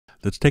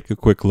Let's take a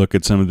quick look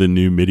at some of the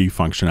new MIDI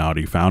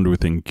functionality found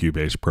within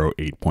Cubase Pro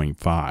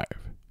 8.5.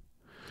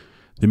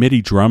 The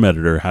MIDI drum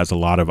editor has a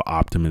lot of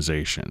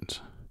optimizations.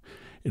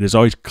 It is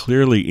always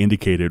clearly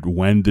indicated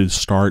when the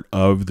start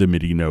of the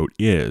MIDI note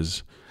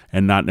is,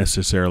 and not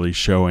necessarily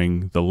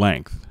showing the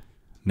length.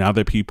 Now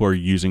that people are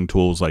using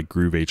tools like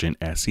Groove Agent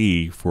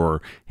SE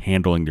for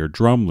handling their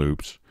drum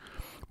loops,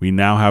 we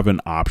now have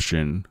an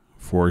option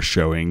for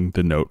showing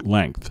the note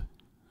length.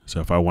 So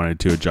if I wanted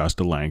to adjust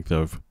the length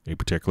of a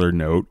particular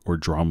note or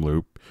drum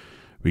loop,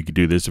 we could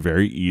do this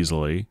very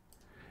easily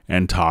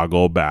and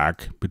toggle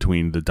back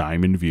between the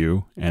diamond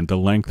view and the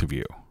length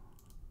view.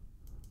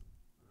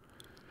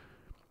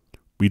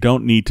 We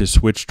don't need to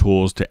switch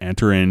tools to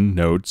enter in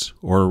notes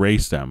or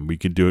erase them. We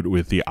could do it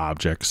with the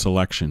Object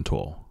Selection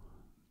tool.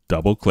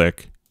 Double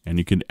click and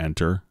you can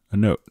enter a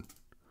note.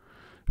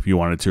 If you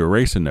wanted to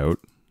erase a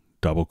note,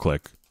 double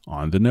click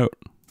on the note.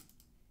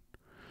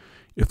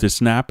 If the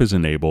snap is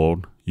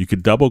enabled, you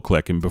could double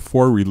click, and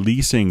before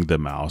releasing the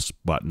mouse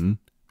button,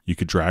 you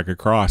could drag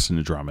across in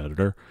the drum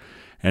editor,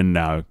 and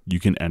now you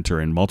can enter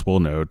in multiple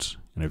notes.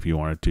 And if you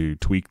wanted to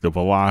tweak the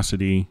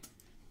velocity,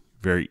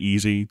 very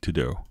easy to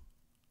do.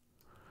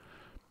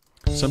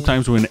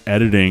 Sometimes when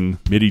editing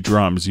MIDI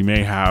drums, you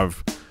may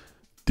have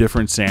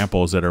different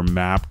samples that are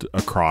mapped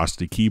across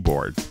the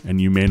keyboard, and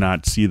you may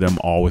not see them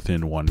all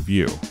within one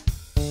view.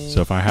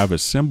 So if I have a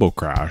cymbal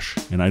crash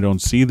and I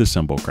don't see the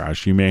cymbal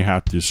crash, you may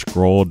have to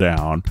scroll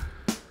down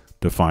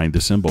to find the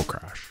cymbal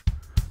crash.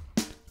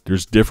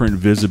 There's different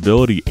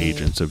visibility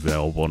agents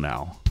available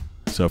now.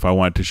 So if I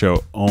want to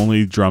show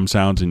only drum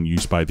sounds in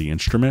use by the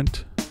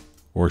instrument,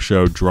 or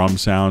show drum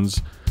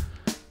sounds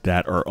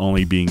that are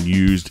only being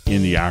used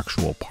in the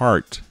actual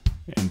part,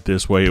 and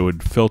this way it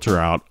would filter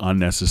out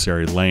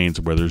unnecessary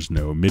lanes where there's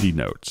no MIDI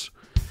notes.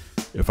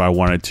 If I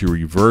wanted to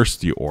reverse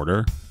the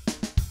order,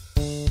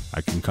 I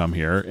can come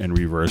here and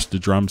reverse the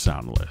drum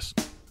sound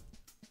list.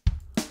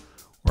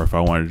 Or if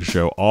I wanted to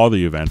show all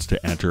the events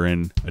to enter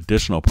in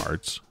additional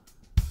parts,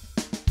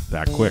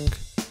 that quick.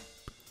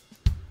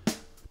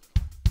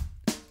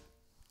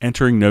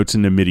 Entering notes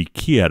in the MIDI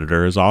key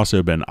editor has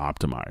also been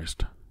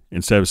optimized.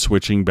 Instead of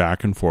switching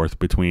back and forth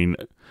between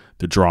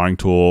the drawing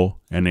tool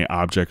and the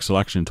object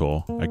selection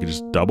tool, I could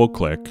just double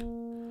click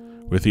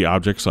with the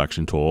object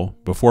selection tool.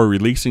 Before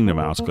releasing the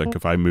mouse click,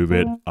 if I move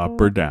it up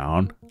or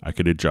down, I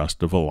could adjust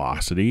the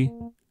velocity.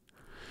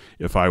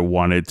 If I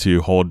wanted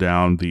to hold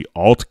down the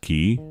Alt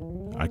key,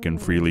 I can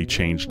freely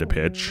change the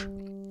pitch.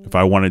 If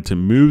I wanted to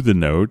move the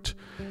note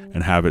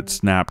and have it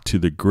snap to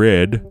the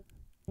grid,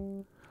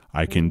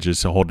 I can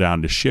just hold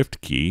down the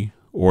Shift key,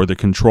 or the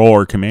Control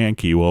or Command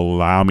key will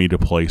allow me to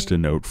place the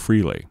note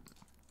freely.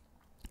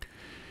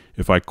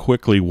 If I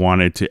quickly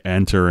wanted to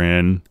enter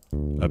in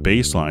a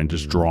bass line,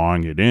 just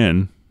drawing it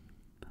in,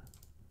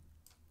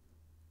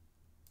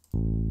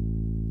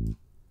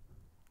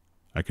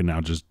 I can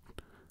now just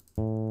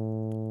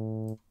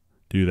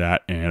do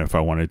that. And if I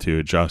wanted to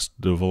adjust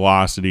the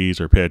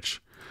velocities or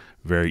pitch,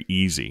 very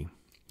easy.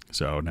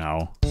 So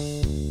now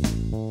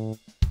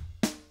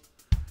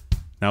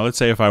let's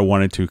say if I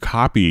wanted to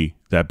copy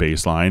that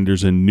bass line,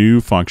 there's a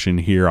new function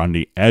here on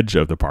the edge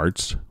of the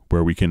parts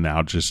where we can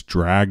now just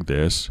drag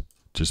this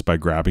just by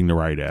grabbing the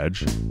right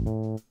edge.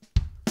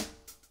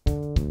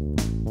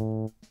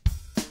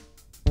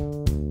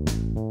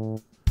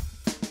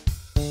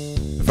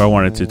 If I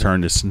wanted to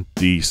turn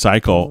the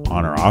cycle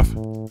on or off,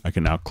 I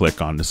can now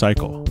click on the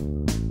cycle.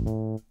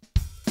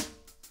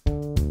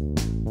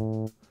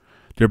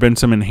 There have been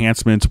some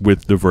enhancements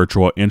with the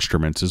virtual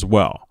instruments as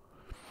well.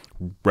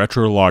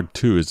 RetroLog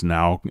 2 is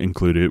now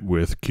included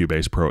with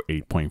Cubase Pro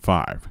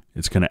 8.5.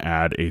 It's going to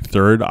add a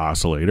third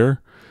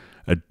oscillator,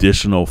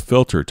 additional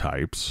filter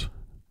types,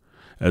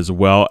 as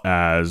well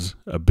as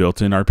a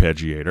built-in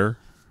arpeggiator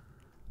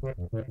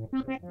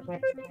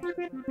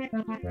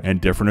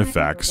and different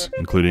effects,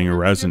 including a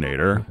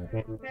resonator,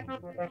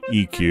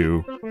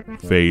 EQ,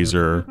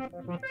 phaser,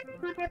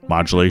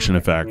 modulation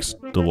effects,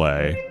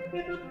 delay,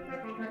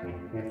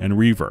 and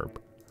reverb.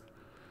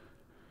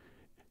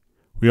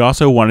 We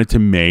also wanted to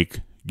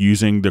make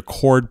using the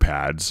chord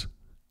pads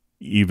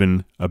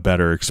even a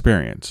better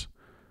experience.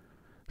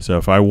 So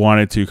if I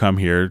wanted to come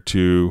here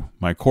to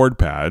my chord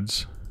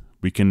pads,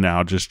 we can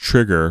now just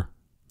trigger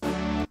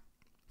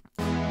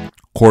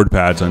chord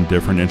pads on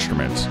different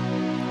instruments.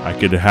 I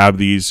could have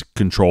these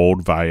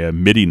controlled via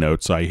MIDI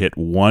notes. So I hit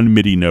one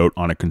MIDI note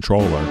on a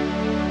controller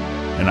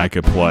and I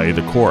could play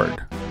the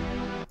chord.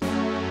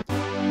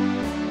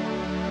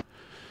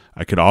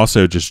 I could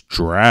also just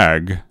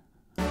drag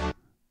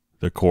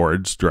the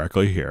chords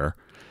directly here,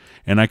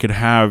 and I could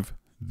have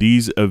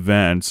these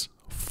events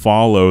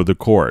follow the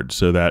chord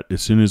so that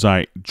as soon as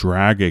I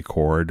drag a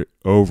chord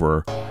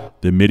over,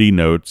 the MIDI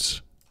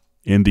notes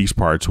in these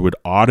parts would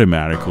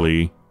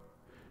automatically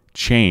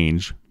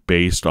change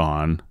based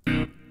on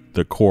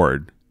the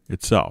chord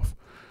itself.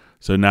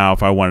 So now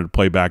if I wanted to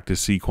play back the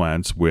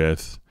sequence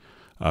with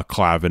a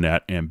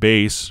clavinet and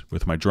bass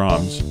with my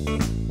drums,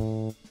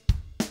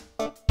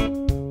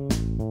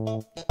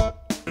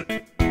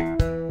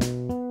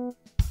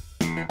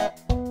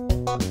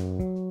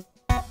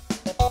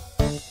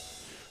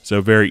 So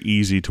very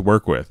easy to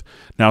work with.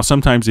 Now,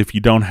 sometimes if you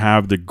don't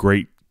have the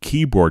great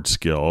keyboard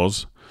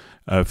skills,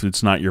 if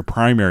it's not your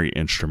primary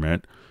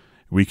instrument,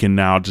 we can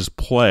now just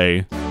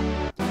play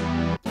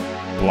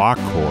block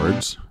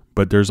chords,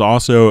 but there's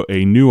also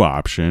a new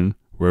option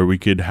where we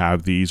could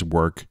have these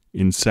work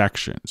in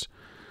sections.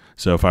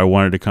 So if I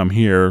wanted to come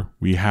here,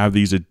 we have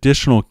these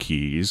additional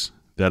keys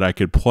that I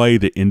could play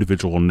the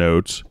individual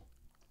notes.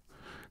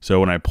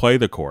 So when I play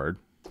the chord,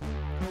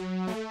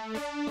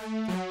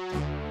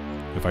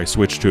 if I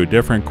switch to a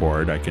different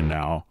chord, I can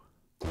now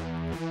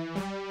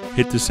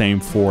hit the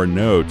same 4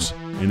 notes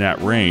in that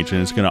range,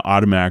 and it's going to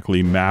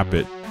automatically map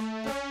it.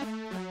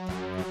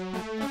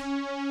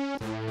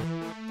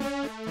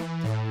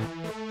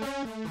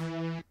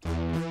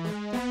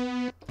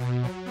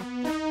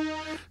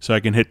 So I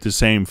can hit the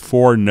same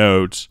 4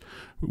 notes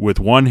with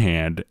one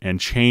hand and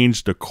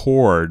change the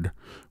chord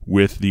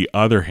with the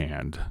other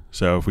hand.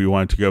 So if we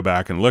want to go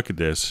back and look at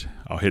this,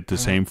 I'll hit the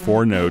same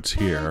 4 notes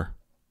here.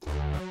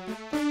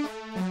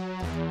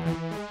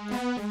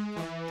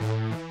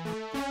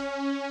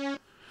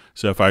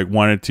 So if I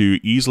wanted to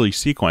easily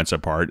sequence a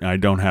part and I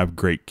don't have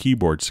great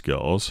keyboard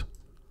skills,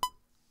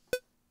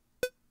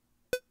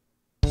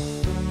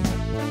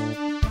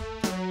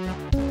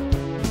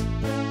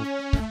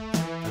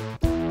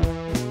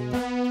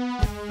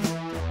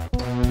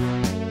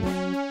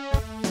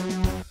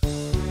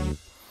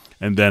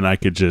 and then I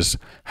could just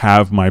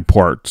have my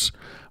parts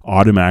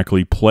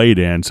automatically played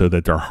in so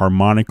that they're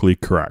harmonically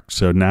correct.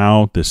 So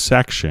now the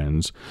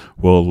sections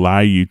will allow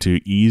you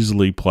to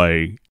easily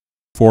play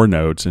 4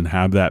 notes and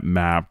have that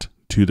mapped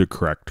to the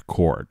correct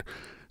chord.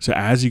 So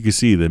as you can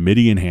see, the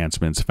MIDI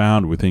enhancements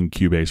found within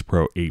Cubase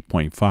Pro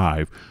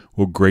 8.5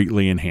 will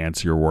greatly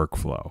enhance your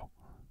workflow.